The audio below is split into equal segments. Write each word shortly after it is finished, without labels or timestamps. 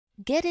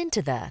Get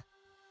into the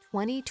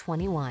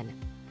 2021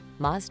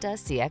 Mazda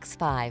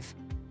CX-5.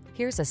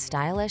 Here's a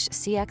stylish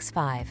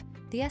CX-5,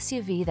 the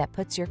SUV that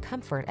puts your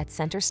comfort at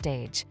center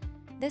stage.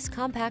 This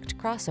compact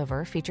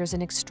crossover features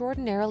an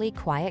extraordinarily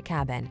quiet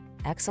cabin,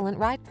 excellent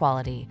ride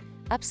quality,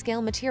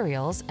 upscale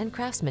materials and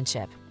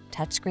craftsmanship,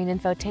 touchscreen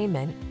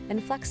infotainment,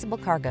 and flexible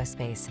cargo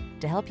space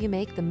to help you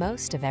make the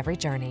most of every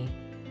journey.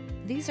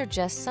 These are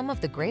just some of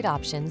the great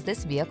options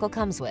this vehicle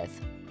comes with: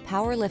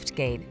 power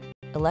liftgate,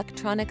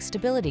 electronic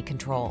stability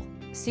control,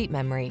 seat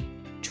memory,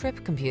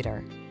 trip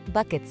computer,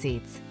 bucket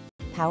seats,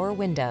 power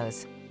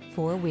windows,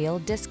 four-wheel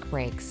disc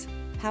brakes,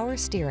 power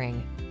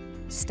steering.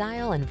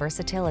 Style and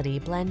versatility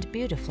blend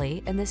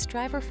beautifully in this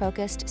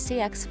driver-focused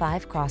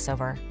CX-5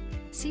 crossover.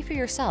 See for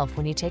yourself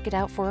when you take it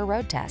out for a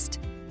road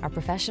test. Our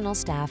professional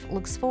staff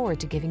looks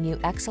forward to giving you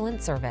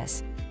excellent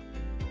service.